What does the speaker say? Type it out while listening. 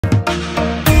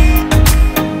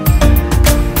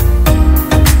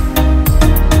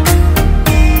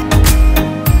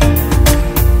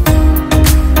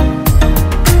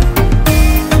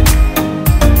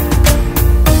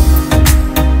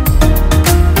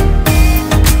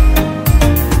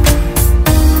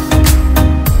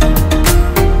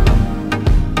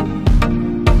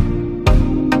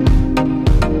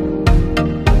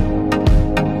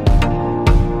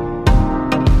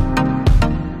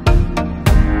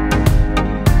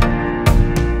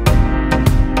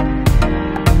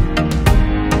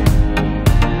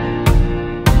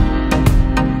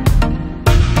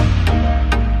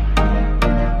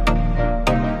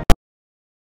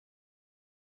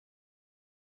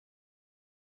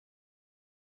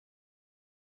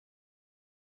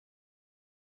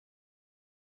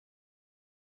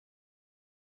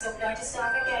Note to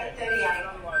start at gate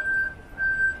 38.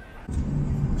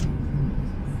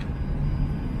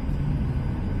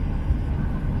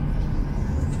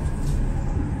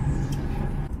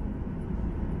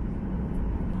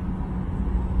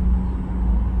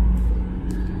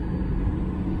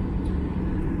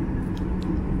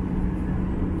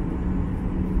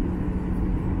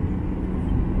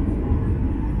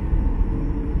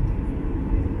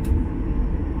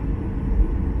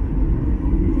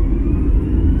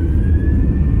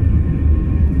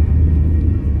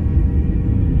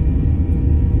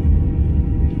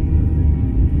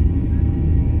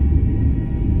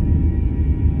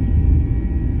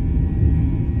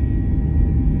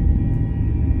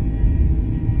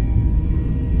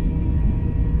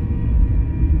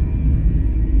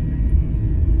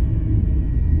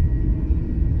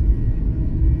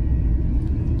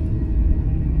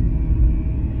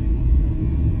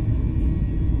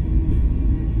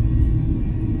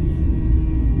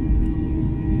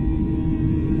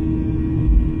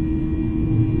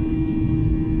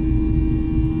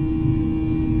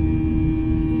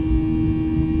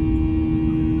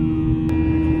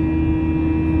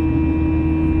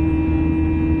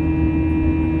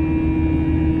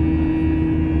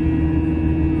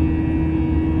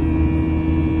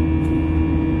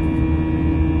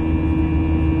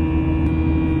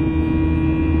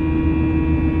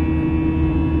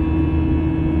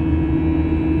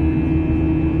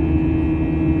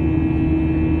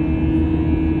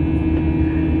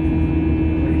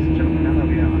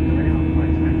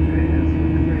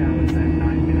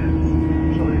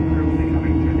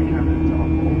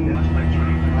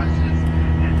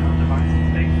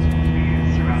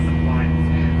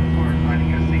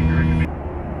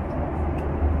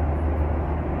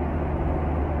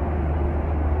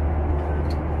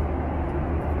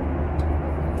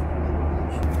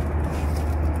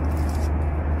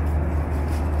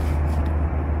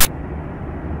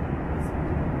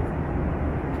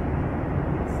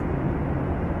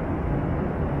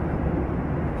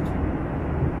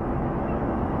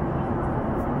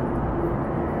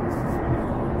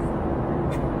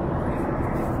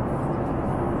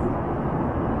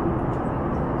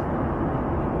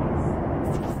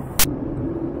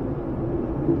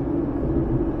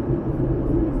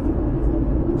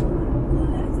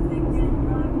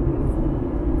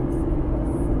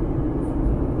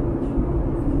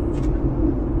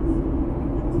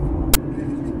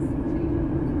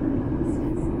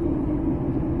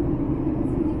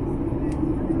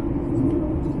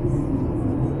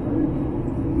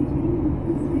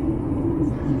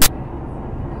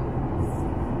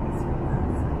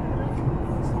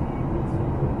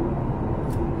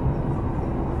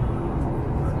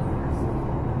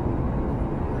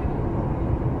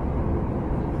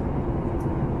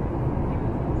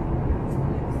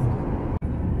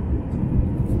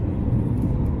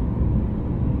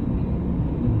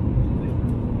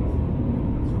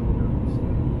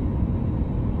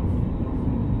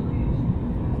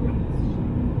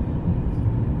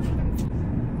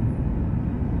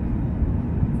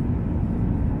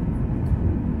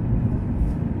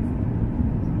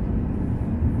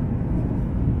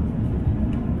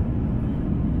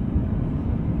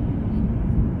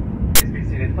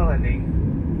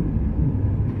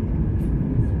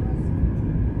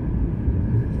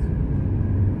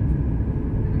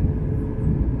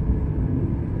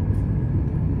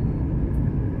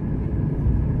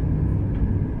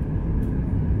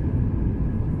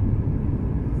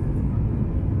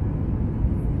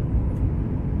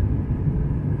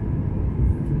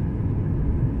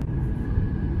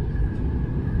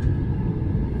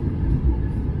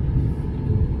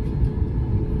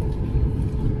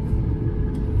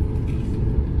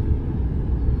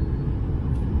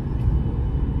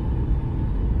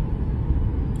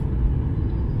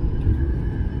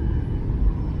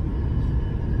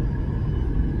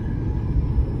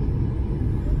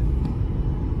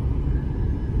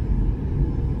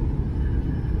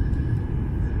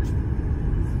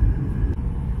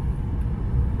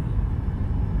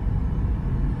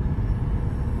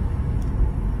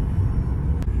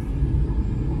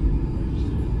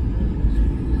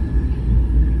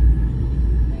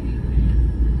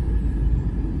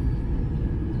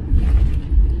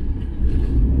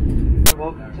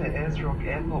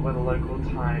 Airport where the local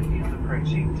time is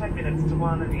approaching 10 minutes to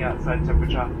 1 and the outside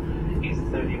temperature is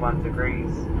 31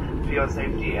 degrees. For your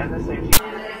safety and the safety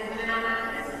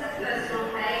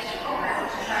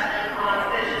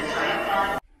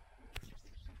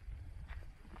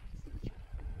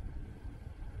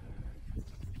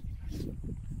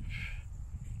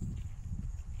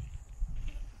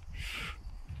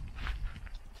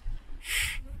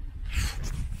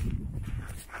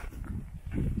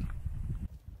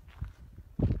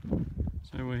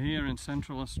we're here in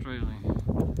Central Australia,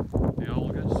 the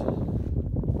Olgas,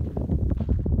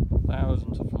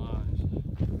 thousands of flies.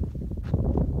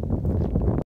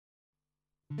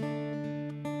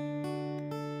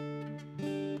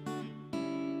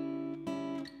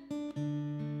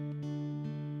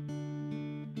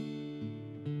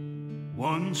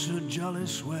 Once a jolly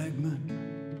swagman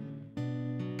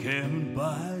camped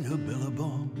by a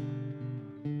billabong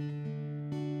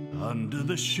under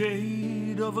the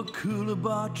shade of a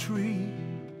coolabah tree,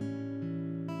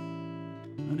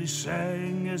 and he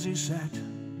sang as he sat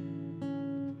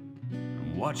and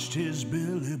watched his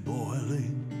billy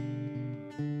boiling.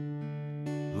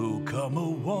 Who come a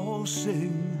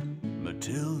waltzing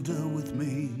Matilda with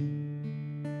me?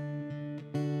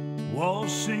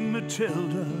 Waltzing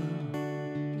Matilda,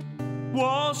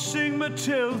 waltzing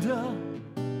Matilda,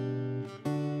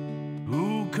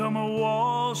 who come a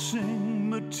waltzing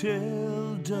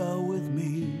Matilda with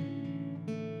me?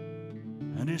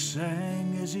 And he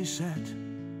sang as he sat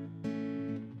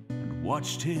and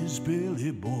watched his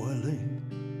billy boiling.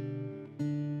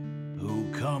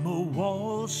 Who come a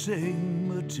waltzing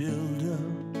Matilda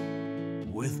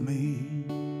with me?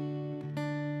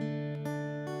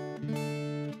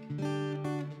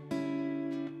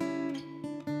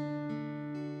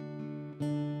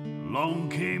 Along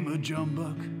came a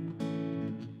jumbuck,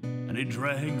 and he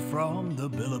drank from the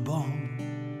billabong.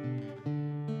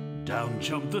 Down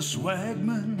jumped the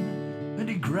swagman, and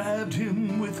he grabbed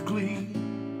him with glee.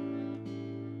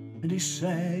 And he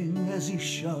sang as he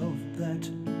shoved that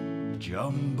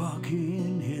jumbuck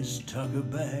in his tugger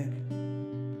bag.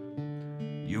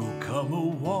 You'll come a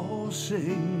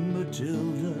waltzing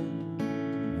Matilda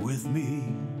with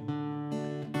me.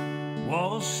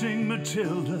 Waltzing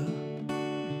Matilda,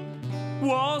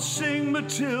 waltzing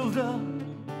Matilda,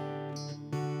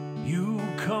 you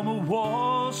come a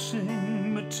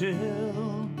waltzing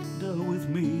Matilda with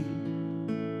me.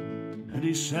 And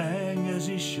he sang as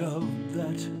he shoved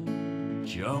that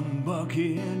jumbuck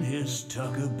in his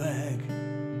tucker bag.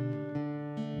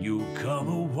 You come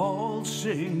a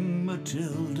waltzing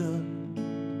Matilda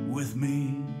with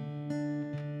me.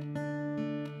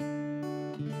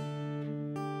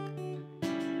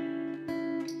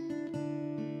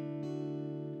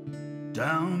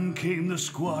 Down came the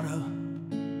squatter,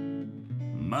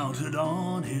 mounted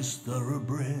on his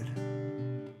thoroughbred.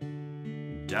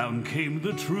 Down came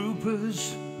the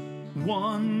troopers,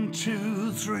 1,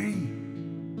 2, 3.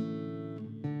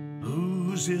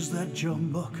 Whose is that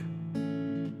jumbuck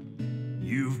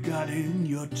you've got in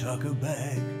your tucker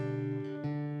bag?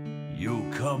 You'll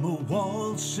come a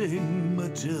waltzing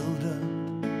Matilda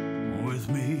with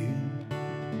me.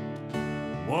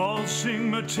 Waltzing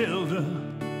Matilda,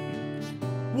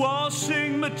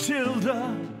 waltzing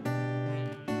Matilda,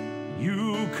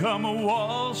 you come a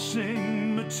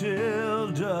waltzing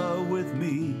Matilda with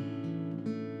me.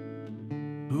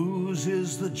 Whose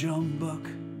is the jumbuck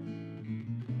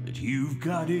that you've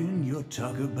got in your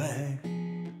tucker bag?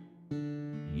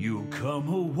 You come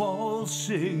a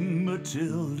waltzing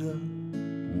Matilda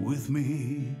with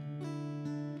me.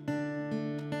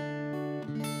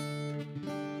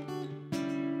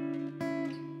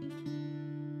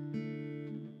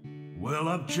 Well,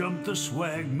 up jumped the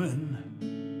swagman,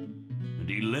 and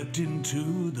he leapt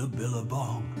into the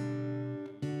billabong.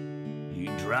 He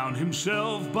drowned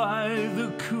himself by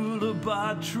the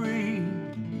coolabah tree,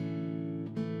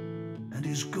 and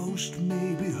his ghost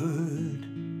may be heard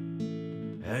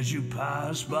as you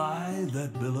pass by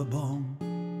that billabong.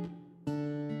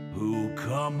 Who'll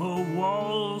come a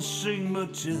waltzing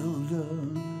Matilda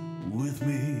with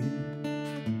me?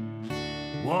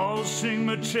 Waltzing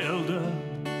Matilda,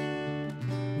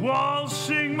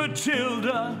 waltzing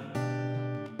Matilda,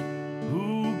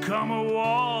 who come a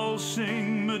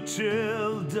waltzing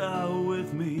Matilda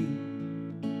with me?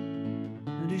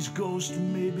 And his ghost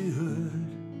may be heard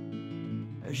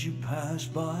as you pass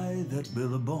by that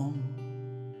billabong.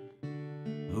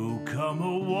 Who come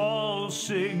a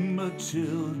waltzing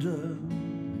Matilda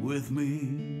with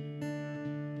me?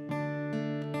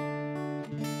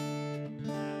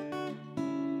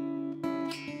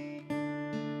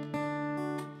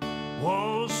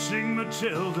 Waltzing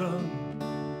Matilda,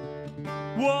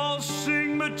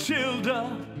 waltzing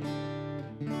Matilda,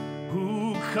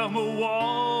 who come a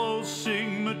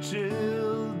waltzing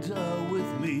Matilda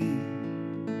with me?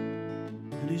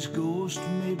 And his ghost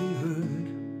may be heard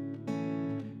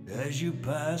as you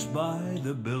pass by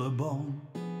the billabong.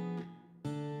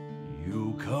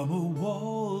 You come a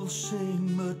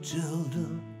waltzing Matilda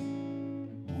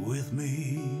with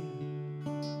me.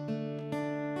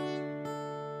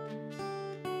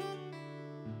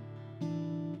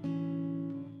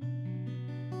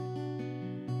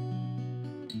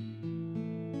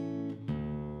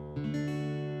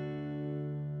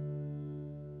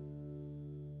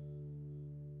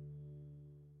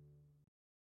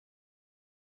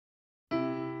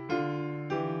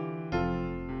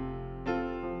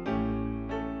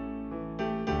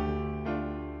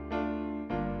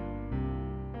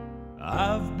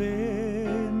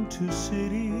 been to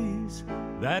cities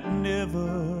that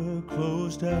never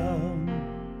closed down,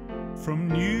 from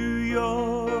New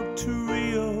York to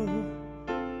Rio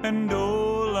and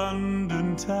old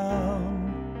London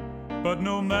town. But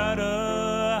no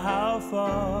matter how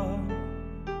far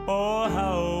or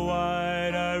how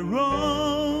wide I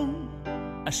roam,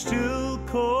 I still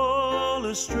call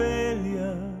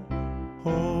Australia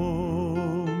home.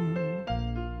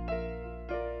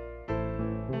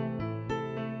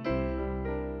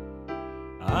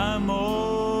 I'm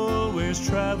always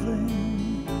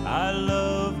traveling, I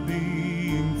love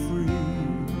being free,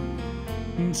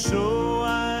 and so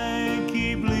I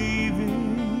keep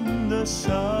leaving the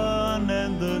sun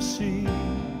and the sea.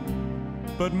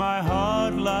 But my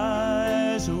heart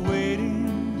lies awaiting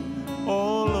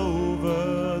all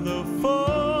over the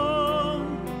phone.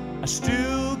 I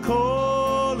still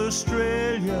call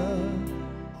Australia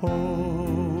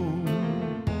home.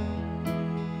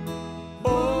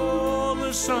 All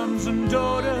the sons and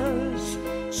daughters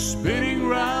spinning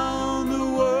round the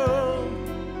world,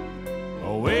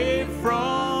 away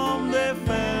from their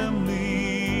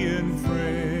family and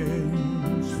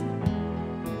friends.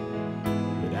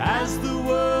 But as the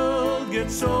world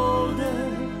gets older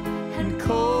and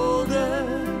colder,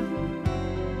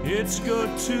 it's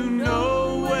good to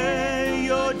know where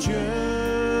your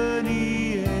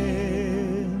journey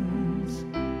ends.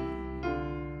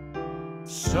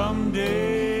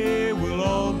 Someday we'll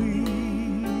all be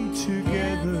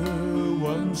together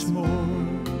once more,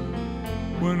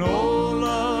 when all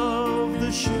of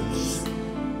the ships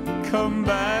come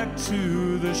back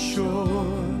to the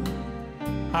shore.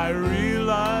 I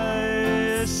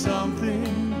realize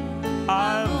something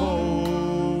I've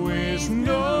always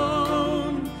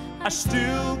known: I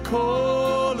still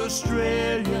call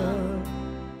Australia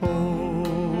home.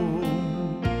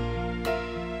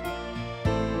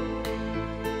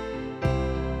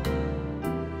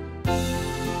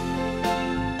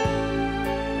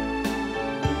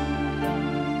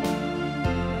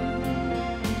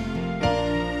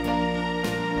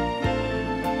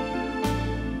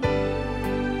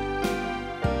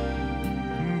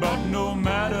 But no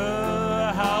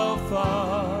matter how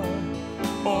far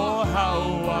or how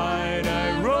wide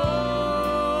I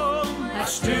roam, I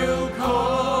still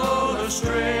call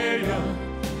Australia,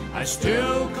 I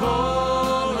still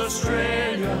call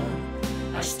Australia,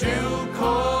 I still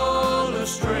call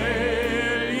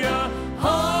Australia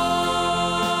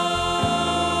home.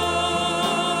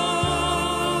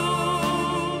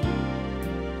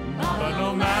 But no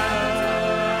matter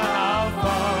how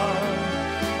far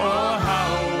or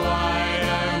how wide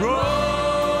I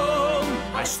roam,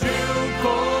 I still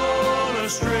call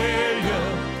Australia,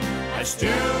 I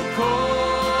still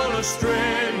call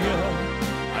Australia,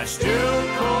 I still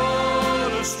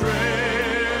call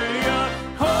Australia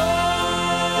home.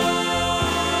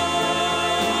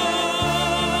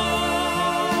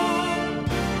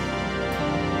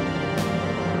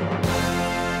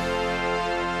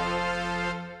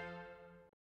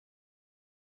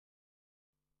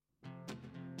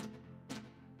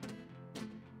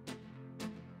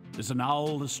 There's an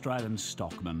old Australian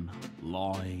stockman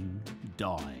lying,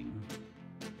 dying,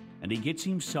 and he gets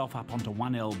himself up onto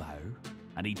one elbow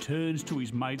and he turns to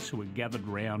his mates who are gathered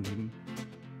round him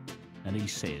and he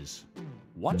says,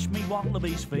 "Watch me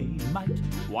wallabies feed, mate,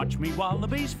 watch me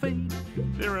wallabies feed.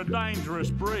 They're a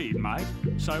dangerous breed, mate,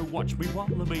 so watch me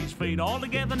wallabies feed. All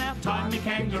together now, tie me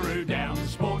kangaroo down,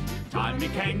 sport, tie me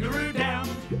kangaroo down.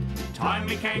 Tie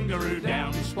me kangaroo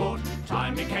down, sport,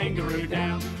 tie me kangaroo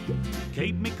down.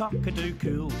 Keep me cockatoo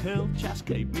cool, cool, just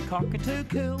keep me cockatoo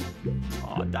cool.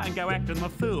 Oh, don't go acting the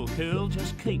fool, cool,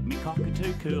 just keep me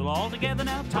cockatoo cool. All together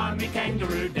now, tie me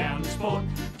kangaroo down, sport,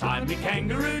 tie me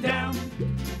kangaroo down.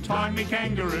 Tie me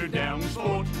kangaroo down,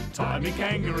 sport, tie me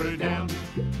kangaroo down.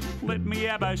 Let me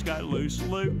abos go loose,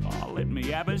 Lou, oh, let me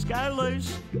abos go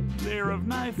loose. They're of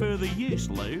no further use,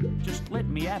 Lou, just let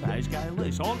me abos go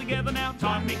loose. All together now,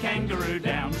 tie me kangaroo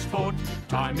down, sport,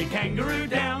 tie me kangaroo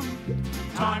down.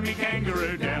 Tie me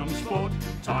kangaroo down, sport,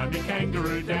 tie me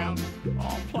kangaroo down.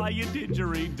 Oh, play your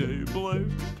didgeridoo, Blue,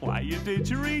 play your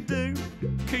didgeridoo.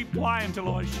 Keep playing till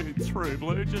I shoot through,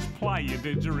 Blue, just play your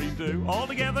didgeridoo. All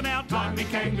together now, tie me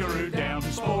kangaroo down,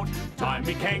 sport, tie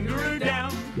me kangaroo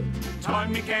down. Tie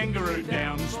me kangaroo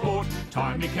down, sport,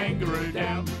 tie me kangaroo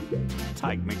down.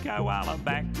 Take me koala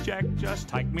back, Jack, just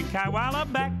take me koala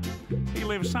back. He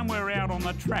lives somewhere out on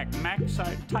the track, Mac, so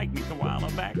take me koala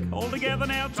back. All together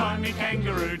now, tie me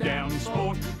kangaroo down,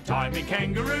 sport, tie me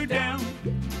kangaroo down.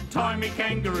 Tie me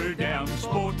kangaroo down,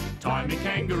 sport, tie me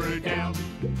kangaroo down.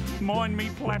 Mind me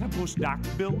platypus duck,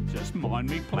 Bill, just mind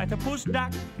me platypus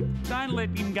duck. Don't let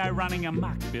him go running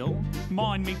amok, Bill.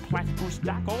 Mind me platypus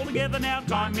duck. All together now,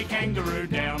 tie me kangaroo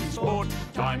down, sport.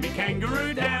 Tie me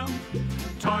kangaroo down.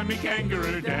 Tie me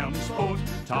kangaroo down, sport.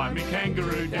 Tie me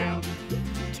kangaroo down.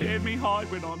 Tear me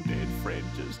hide when I'm dead, Fred,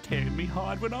 just tear me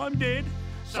hide when I'm dead.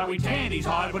 So he tanned his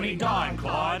hide when he died,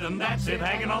 Clyde, and that's it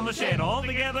hanging on the shed. All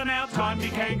together now, tie me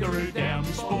kangaroo down,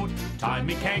 sport. Tie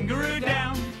me kangaroo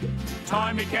down.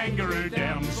 Tie me kangaroo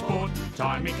down, sport.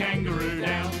 Tie me kangaroo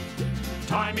down.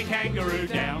 Tie me kangaroo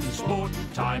down, sport.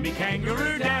 Tie me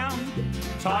kangaroo down.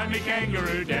 Tie me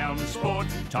kangaroo down, sport.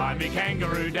 Tie me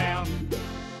kangaroo down.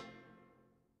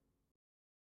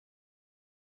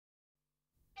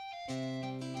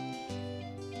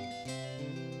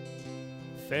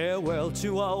 Farewell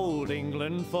to old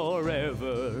England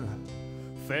forever.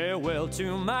 Farewell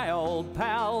to my old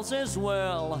pals as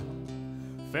well.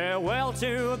 Farewell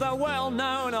to the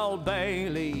well-known Old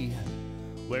Bailey,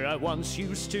 where I once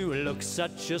used to look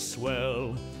such a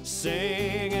swell.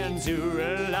 Singing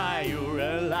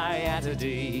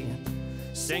tooralai-ooralai-at-a-dee.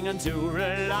 Singing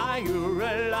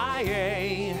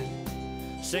tooralai-ooralai-ay.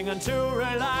 Singing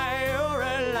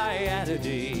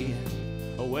tooralai-ooralai-at-a-dee.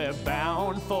 We're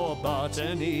bound for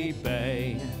Botany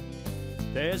Bay.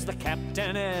 There's the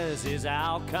captain as is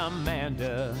our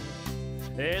commander.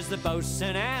 There's the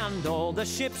boatswain and all the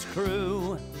ship's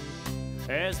crew.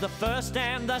 There's the first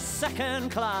and the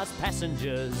second class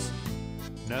passengers.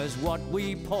 Knows what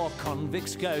we poor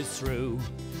convicts go through.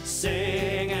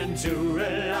 Singing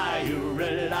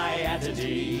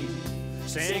tooralai-ooralai-at-a-dee.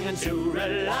 Singing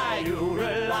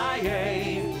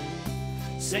tooralai-ooralai-ay.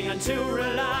 Singing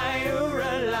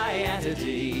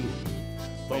tooralai-ooralai-at-a-dee.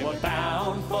 But we're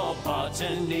bound for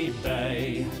Botany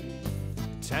Bay.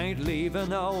 Tain't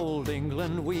leaving old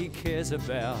England we cares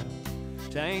about.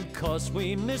 Tain't 'cause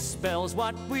we misspells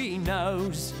what we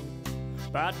knows,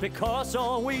 but because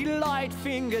all we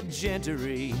light-fingered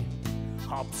gentry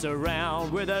hops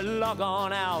around with a log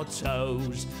on our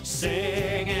toes.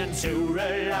 Singing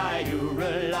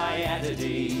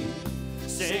tooralai-ooralai-at-a-dee.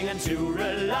 Singing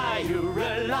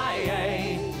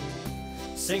tooralai-ooralai-ay.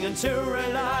 Singing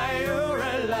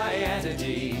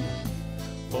tooralai-ooralai-at-a-dee.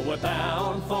 For we're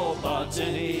bound for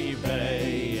Botany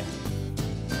Bay.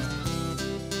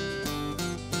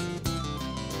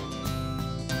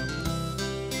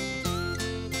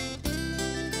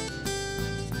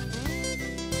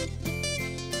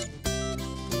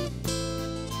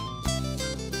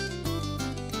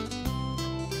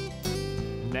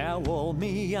 Now all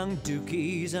me young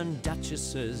dukies and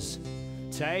duchesses,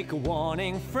 take a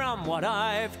warning from what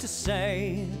I've to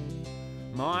say.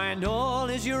 Mind all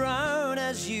is your own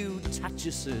as you touch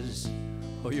us,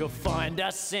 or you'll find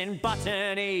us in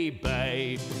Botany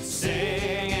Bay.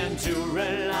 Singing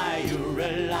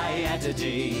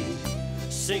tooralai-ooralai-at-a-dee.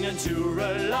 Singing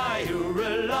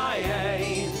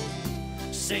tooralai-ooralai-ay.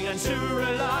 Singing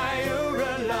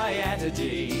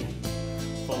tooralai-ooralai-at-a-dee.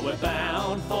 For we're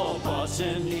bound for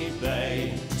Botany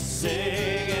Bay.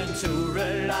 Singing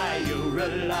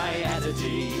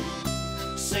tooralai-ooralai-at-a-dee.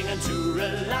 Singing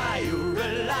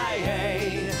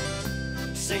tooralai-ooralai-ay.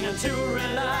 Singing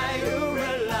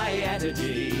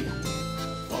tooralai-ooralai-at-a-dee.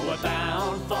 For we're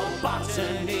bound for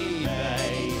Botany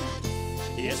Bay.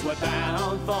 Yes, we're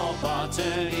bound for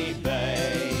Botany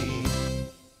Bay.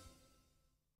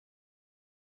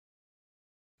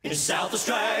 In South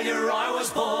Australia I was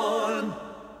born.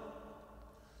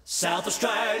 South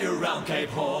Australia round Cape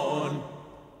Horn.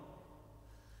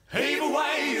 Heave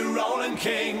away, you rolling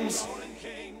kings.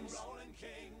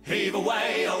 Heave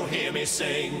away, oh hear me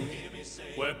sing.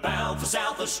 We're bound for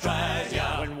South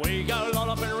Australia. When we go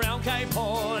lolloping round Cape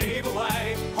Horn. Heave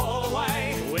away, haul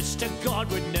away. Wish to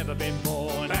God we'd never been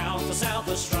born. Bound for South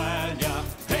Australia.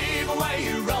 Heave away,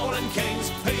 you rolling kings.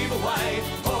 Heave away,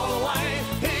 haul away.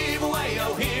 Heave away,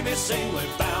 oh hear me sing. We're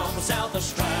bound for South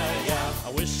Australia.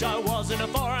 I wish I was in a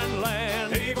foreign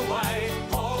land. Heave away,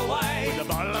 haul away. With a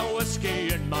bottle of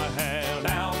whiskey in my hand.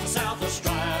 Bound for South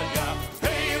Australia.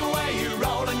 Heave away, you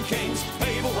rolling kings.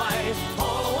 Heave away,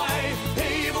 haul away.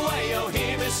 Heave away, oh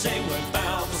hear me sing. We're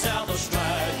bound for South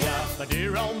Australia. My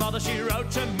dear old mother, she wrote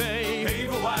to me.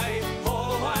 Heave away,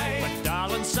 haul away. My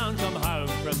darling son come home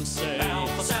from sea. Bound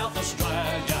for South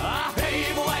Australia.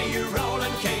 Heave away, you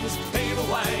rolling kings. Heave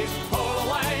away, haul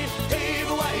away. Heave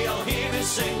away, oh hear me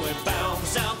sing. We're bound for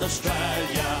South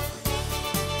Australia.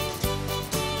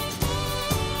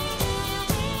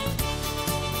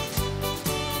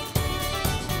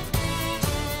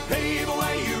 Heave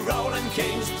away, you rolling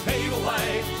kings. Heave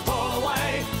away, haul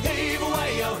away. Heave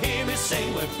away, oh hear me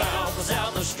sing. We're bound for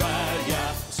South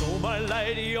Australia. Saw my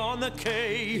lady on the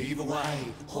quay. Heave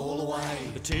away, haul away.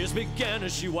 The tears began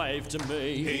as she waved to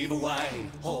me. Heave away,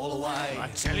 haul away. I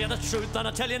tell you the truth and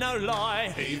I tell you no lie.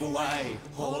 Heave away,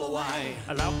 haul away.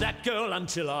 I love that girl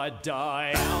until I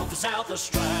die. Bound for South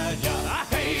Australia.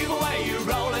 Heave away, you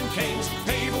rolling kings.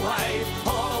 Heave away,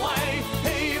 haul away.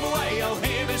 Heave away, oh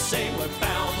hear me sing. We're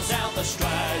bound for South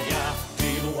Australia.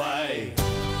 Heave away,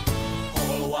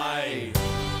 haul away.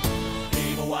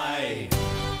 Heave away.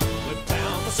 We're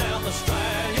bound for South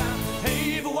Australia.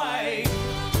 Heave away,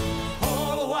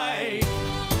 haul away.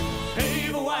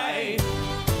 Heave away.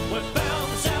 We're bound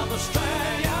for South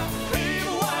Australia. Heave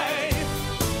away,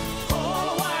 haul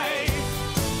away.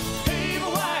 Heave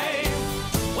away.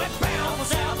 We're bound for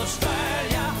South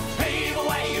Australia. Heave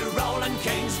away, you rolling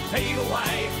kings. Heave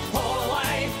away, haul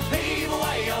away. Heave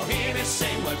away, oh hear me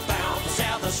sing. We're bound for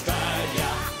South Australia.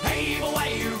 Heave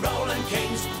away, you rolling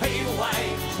kings. Heave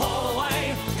away, haul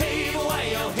away. Heave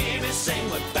away, oh hear me sing.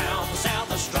 We're bound for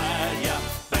South Australia.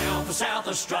 Bound for South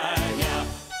Australia.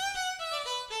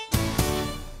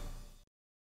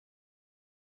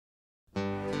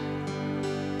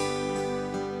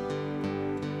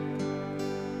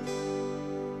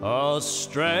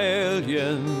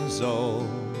 Australians, oh,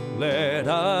 let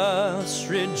us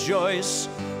rejoice,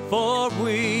 for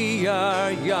we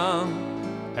are young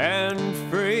and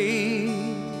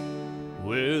free,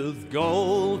 with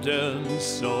golden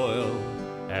soil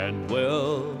and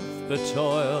wealth the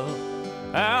toil.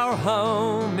 Our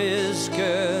home is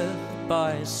girt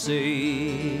by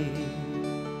sea.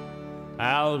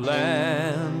 Our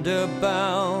land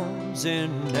abounds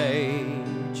in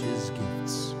nature's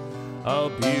gifts, a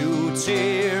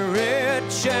beauty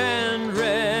rich and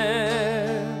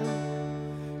rare.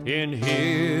 In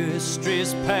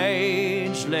history's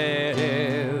page let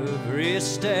every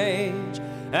stage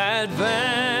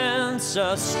advance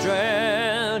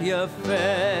Australia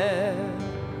fair.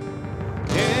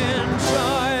 In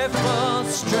joyful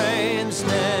strains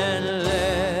then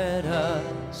let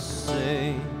us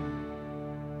sing,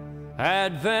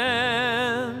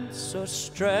 advance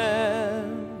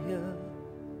Australia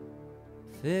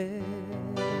fair.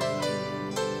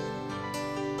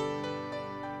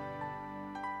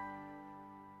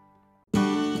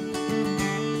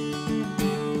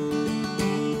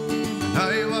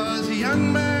 I was a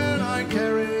young man, I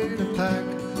carried a pack,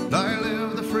 and I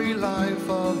lived the free life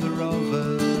of the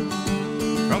rover.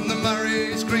 From the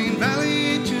Murray's green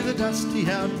valley to the dusty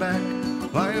outback,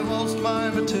 I waltzed my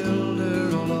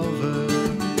Matilda all over.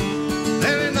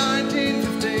 Then in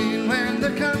 1915, when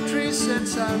the country said,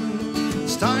 son,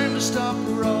 it's time to stop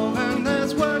roving,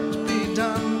 there's work to be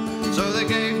done. So they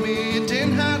gave me a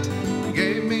tin hat, they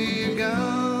gave me a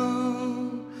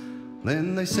gun.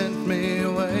 Then they sent me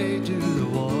away to the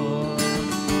war,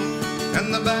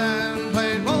 and the band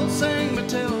played Waltzing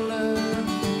Matilda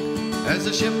as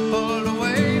the ship pulled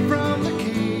away from the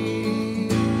quay.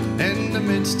 And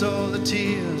amidst all the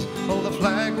tears, all the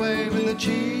flag waving, the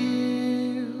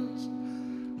cheers,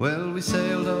 well, we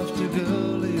sailed off to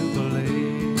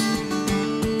Gallipoli.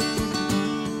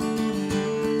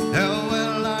 How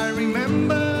well I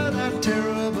remember that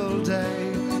terrible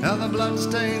day, how the blood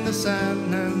stained the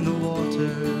sand and the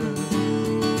water,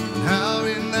 and how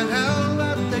in the hell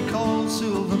that they called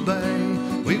Silver Bay,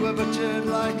 we were butchered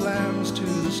like lambs to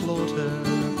the slaughter.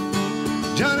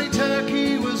 Johnny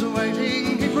Turkey was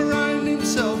waiting, he primed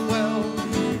himself well,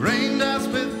 he rained us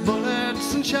with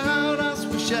bullets and showered us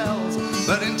with shells,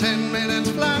 but in 10 minutes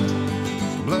flat,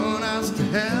 blown us to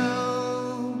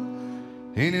hell.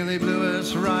 He nearly blew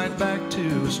us right back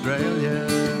to Australia.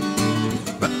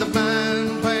 But the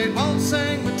band played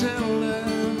Waltzing Matilda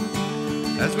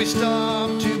as we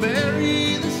stopped to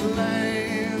bury the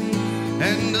slain.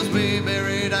 And as we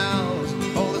buried ours,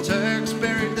 all the Turks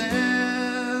buried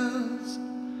theirs.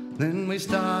 Then we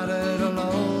started all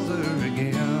over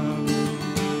again.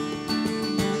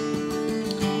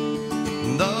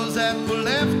 Those that were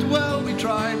left, well, we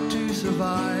tried to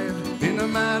survive in a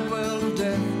mad world of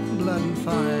death, blood and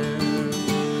fire.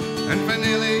 And for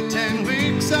nearly 10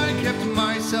 weeks I kept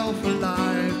myself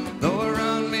alive, though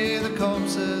around me the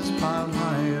corpses piled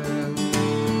higher.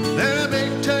 Then a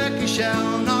big turkey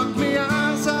shell knocked me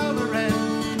ass over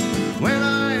end. When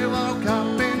I woke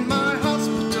up in my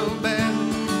hospital bed,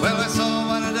 well, I saw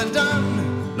what it had done,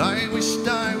 and I wished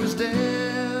I was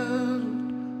dead.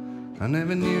 I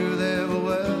never knew there were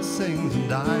worse things than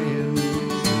dying,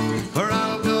 for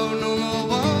I'll go no more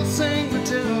waltzing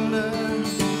Matilda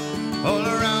all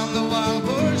around the wild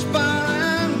bush bar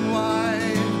and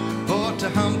wide. For to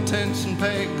hump tents and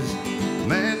pegs,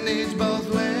 man needs both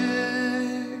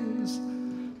legs.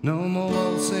 No more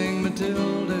waltzing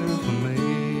Matilda for me.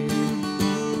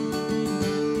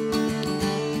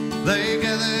 They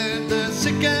gathered the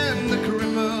sick and the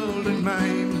crippled and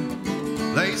maimed.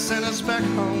 They sent us back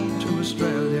home to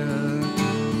Australia.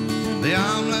 The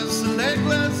armless, the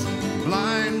legless,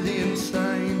 blind, the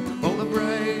insane, all the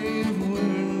brave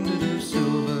wounded of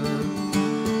silver.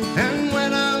 And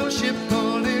when our ship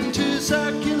pulled into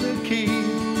Circular Quay,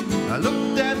 I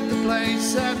looked at the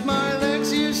place that my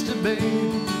legs used to be,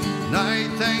 and I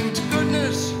thanked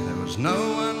goodness there was no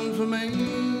one for me,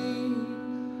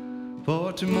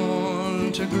 for to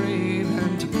mourn, to grieve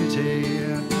and to pity.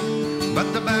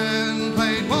 But the band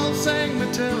played Waltzing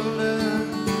Matilda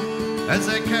as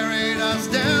they carried us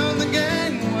down the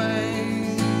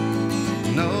gangway.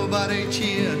 Nobody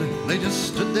cheered, they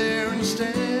just stood there and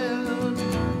stared.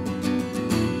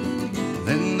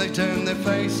 Then they turned their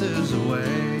faces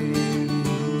away.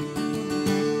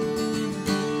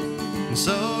 And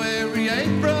so every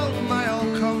April my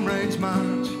old comrades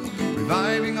march,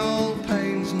 reviving old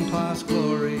pains and past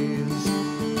glories.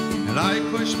 And I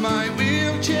push my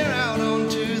wheelchair out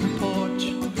onto the porch,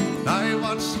 and I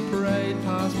watch the parade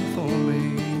pass before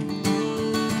me.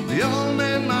 The old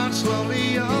men march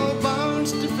slowly, old bones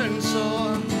stiff and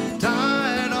sore,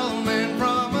 tired old men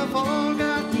from a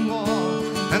forgotten war.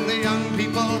 And the young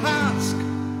people ask,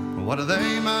 what are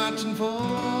they marching for?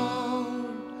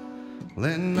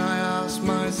 Then I ask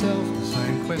myself the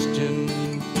same question.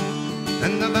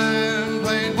 And the band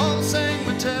played Waltzing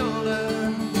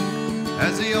Matilda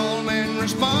as the old men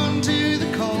respond to the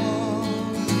call.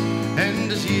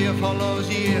 And as year follows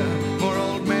year, more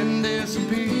old men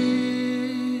disappear.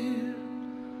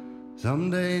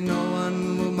 Someday no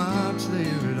one will march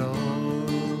there at all.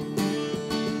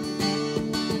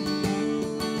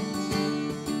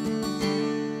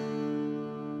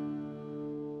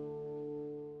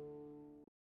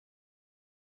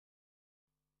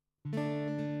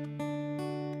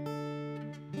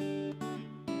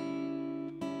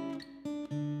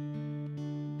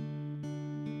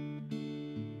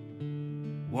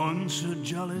 Once a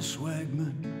jolly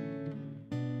swagman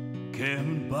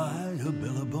camped by a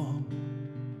billabong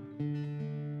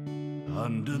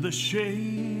under the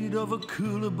shade of a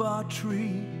coolabah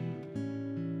tree,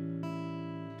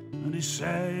 and he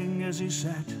sang as he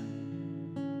sat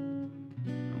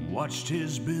and watched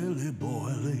his billy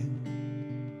boiling.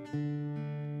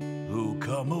 Who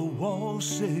come a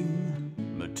waltzing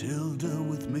Matilda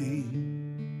with me?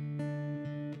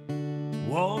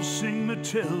 Waltzing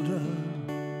Matilda,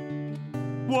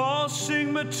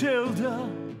 waltzing Matilda,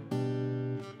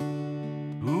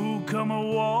 who come a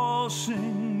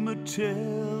waltzing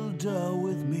Matilda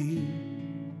with me?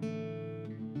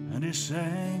 And he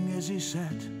sang as he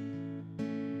sat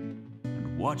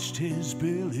and watched his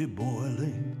billy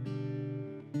boiling.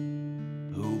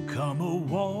 Who come a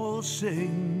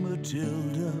waltzing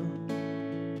Matilda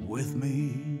with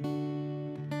me?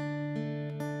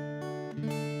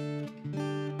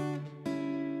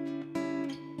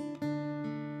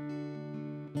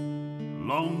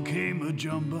 Along came a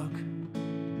jumbuck,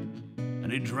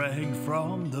 and he dragged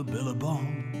from the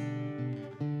billabong.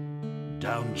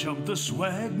 Down jumped the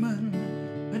swagman,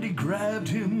 and he grabbed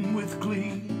him with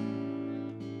glee.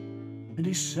 And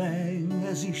he sang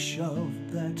as he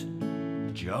shoved that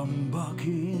jumbuck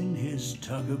in his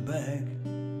tugger bag.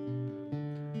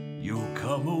 You'll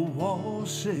come a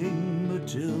waltzing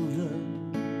Matilda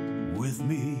with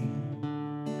me.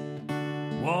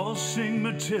 Waltzing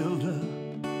Matilda,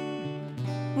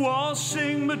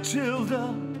 waltzing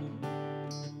Matilda,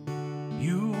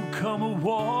 you come a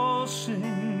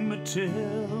waltzing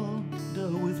Matilda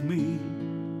with me.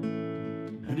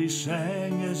 And he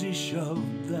sang as he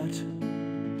shoved that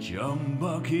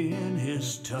jumbuck in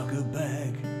his tucker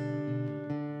bag.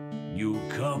 You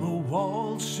come a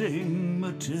waltzing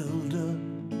Matilda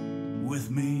with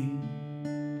me.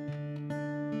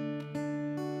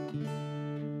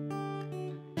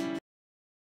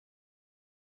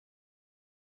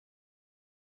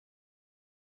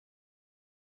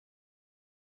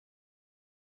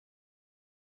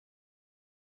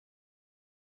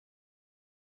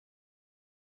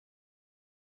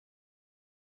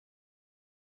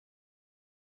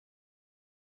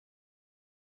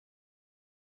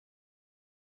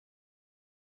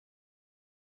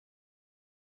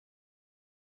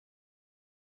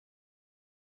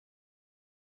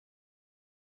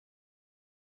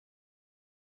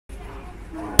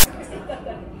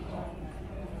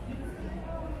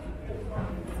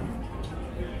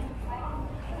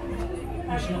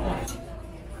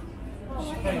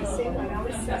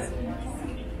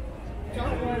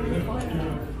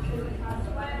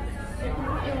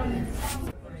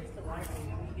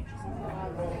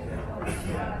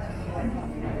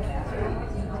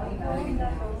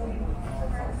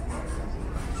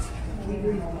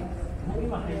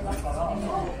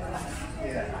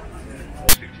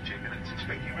 minutes,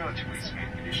 expecting relatively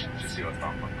smooth conditions to see what's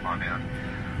up on climb out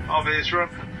of Ayers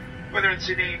Rock. Weather in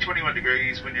Sydney, 21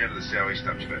 degrees, wind out of the southeast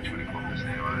up to about 20 kilometres an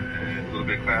hour, and a little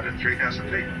bit clouded, 3,000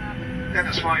 feet.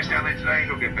 Dennis flies down there today,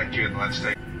 he'll get back to you at the lunch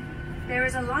station. There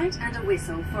is a light and a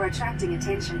whistle for attracting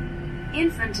attention.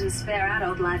 Infant and spare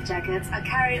adult life jackets are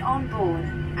carried on board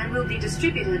and will be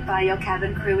distributed by your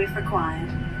cabin crew if required.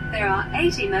 There are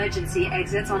 8 emergency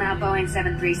exits on our Boeing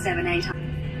 737-800.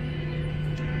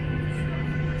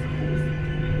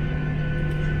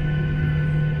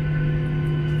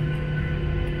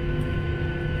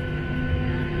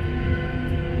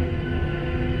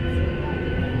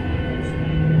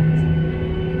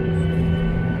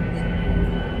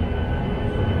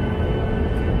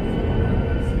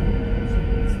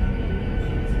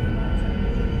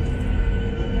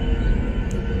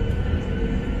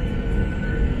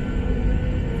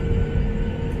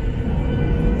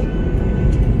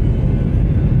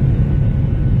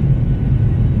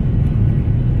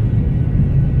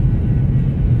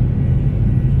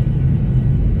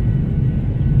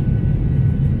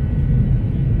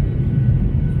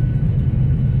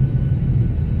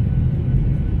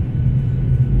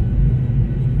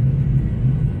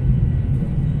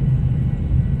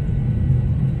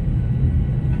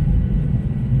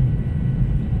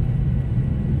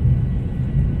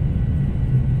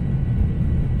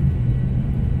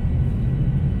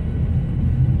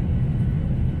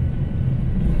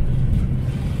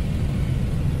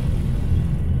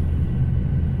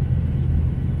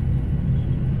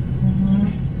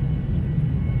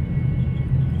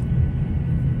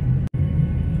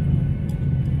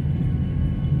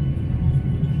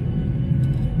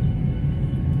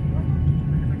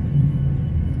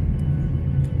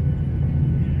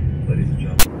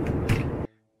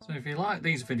 So if you like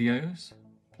these videos,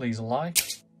 please like,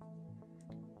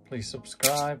 please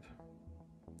subscribe,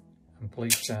 and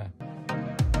please share.